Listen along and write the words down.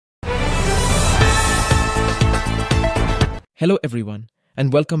Hello everyone,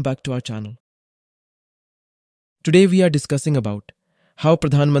 and welcome back to our channel. Today we are discussing about how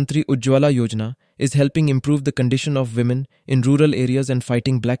Pradhan Mantri Ujjwala Yojana is helping improve the condition of women in rural areas and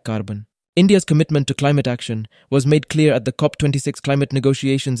fighting black carbon. India's commitment to climate action was made clear at the COP26 climate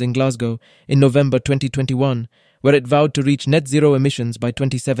negotiations in Glasgow in November 2021, where it vowed to reach net zero emissions by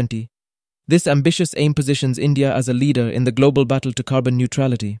 2070. This ambitious aim positions India as a leader in the global battle to carbon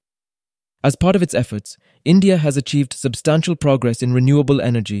neutrality. As part of its efforts, India has achieved substantial progress in renewable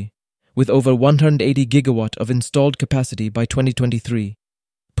energy, with over 180 gigawatt of installed capacity by 2023,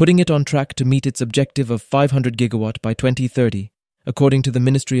 putting it on track to meet its objective of 500 gigawatt by 2030, according to the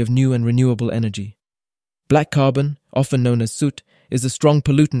Ministry of New and Renewable Energy. Black carbon, often known as soot, is a strong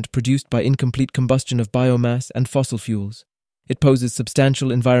pollutant produced by incomplete combustion of biomass and fossil fuels. It poses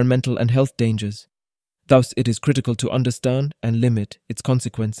substantial environmental and health dangers. Thus, it is critical to understand and limit its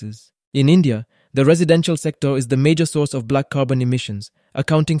consequences. In India, the residential sector is the major source of black carbon emissions,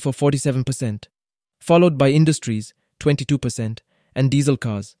 accounting for 47%, followed by industries, 22%, and diesel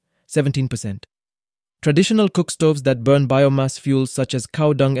cars, 17%. Traditional cook stoves that burn biomass fuels such as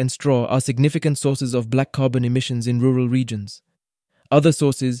cow dung and straw are significant sources of black carbon emissions in rural regions. Other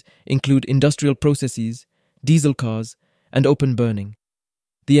sources include industrial processes, diesel cars, and open burning.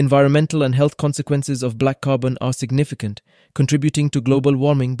 The environmental and health consequences of black carbon are significant, contributing to global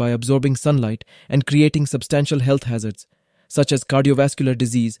warming by absorbing sunlight and creating substantial health hazards, such as cardiovascular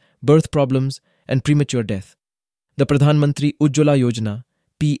disease, birth problems, and premature death. The Pradhan Mantri Ujjwala Yojana,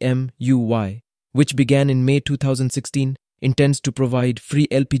 PMUY, which began in May 2016, intends to provide free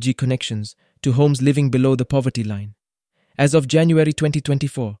LPG connections to homes living below the poverty line. As of January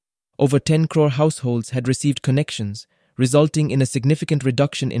 2024, over 10 crore households had received connections, resulting in a significant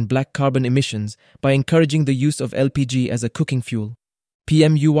reduction in black carbon emissions by encouraging the use of LPG as a cooking fuel.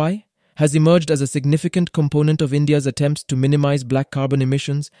 PMUY has emerged as a significant component of India's attempts to minimize black carbon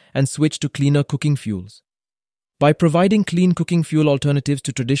emissions and switch to cleaner cooking fuels. By providing clean cooking fuel alternatives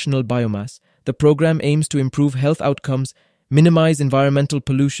to traditional biomass, the program aims to improve health outcomes, minimize environmental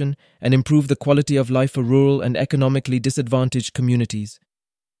pollution, and improve the quality of life for rural and economically disadvantaged communities.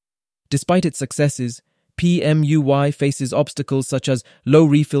 Despite its successes, PMUY faces obstacles such as low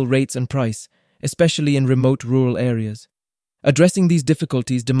refill rates and price, especially in remote rural areas. Addressing these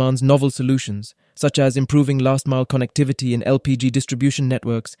difficulties demands novel solutions, such as improving last-mile connectivity in LPG distribution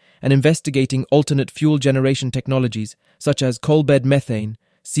networks and investigating alternate fuel generation technologies, such as coal-bed methane,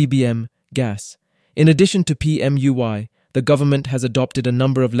 CBM, gas. In addition to PMUY, the government has adopted a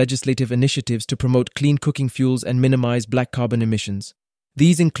number of legislative initiatives to promote clean cooking fuels and minimize black carbon emissions.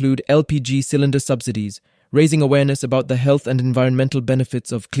 These include LPG cylinder subsidies, raising awareness about the health and environmental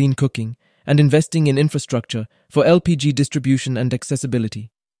benefits of clean cooking, and investing in infrastructure for LPG distribution and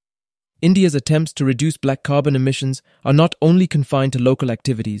accessibility. India's attempts to reduce black carbon emissions are not only confined to local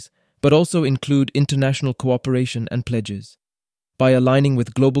activities, but also include international cooperation and pledges. By aligning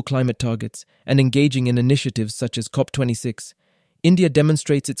with global climate targets and engaging in initiatives such as COP26, India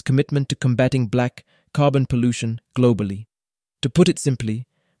demonstrates its commitment to combating black carbon pollution globally. To put it simply,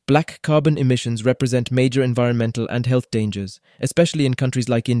 black carbon emissions represent major environmental and health dangers, especially in countries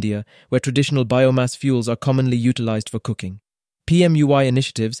like India, where traditional biomass fuels are commonly utilized for cooking. PMUY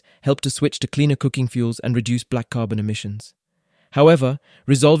initiatives help to switch to cleaner cooking fuels and reduce black carbon emissions. However,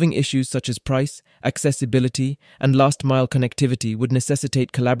 resolving issues such as price, accessibility, and last-mile connectivity would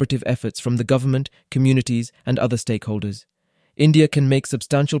necessitate collaborative efforts from the government, communities, and other stakeholders. India can make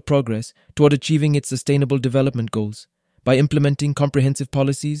substantial progress toward achieving its sustainable development goals by implementing comprehensive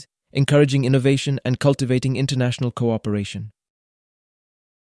policies, encouraging innovation, and cultivating international cooperation.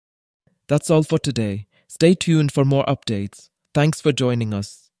 That's all for today. Stay tuned for more updates. Thanks for joining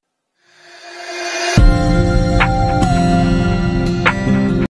us.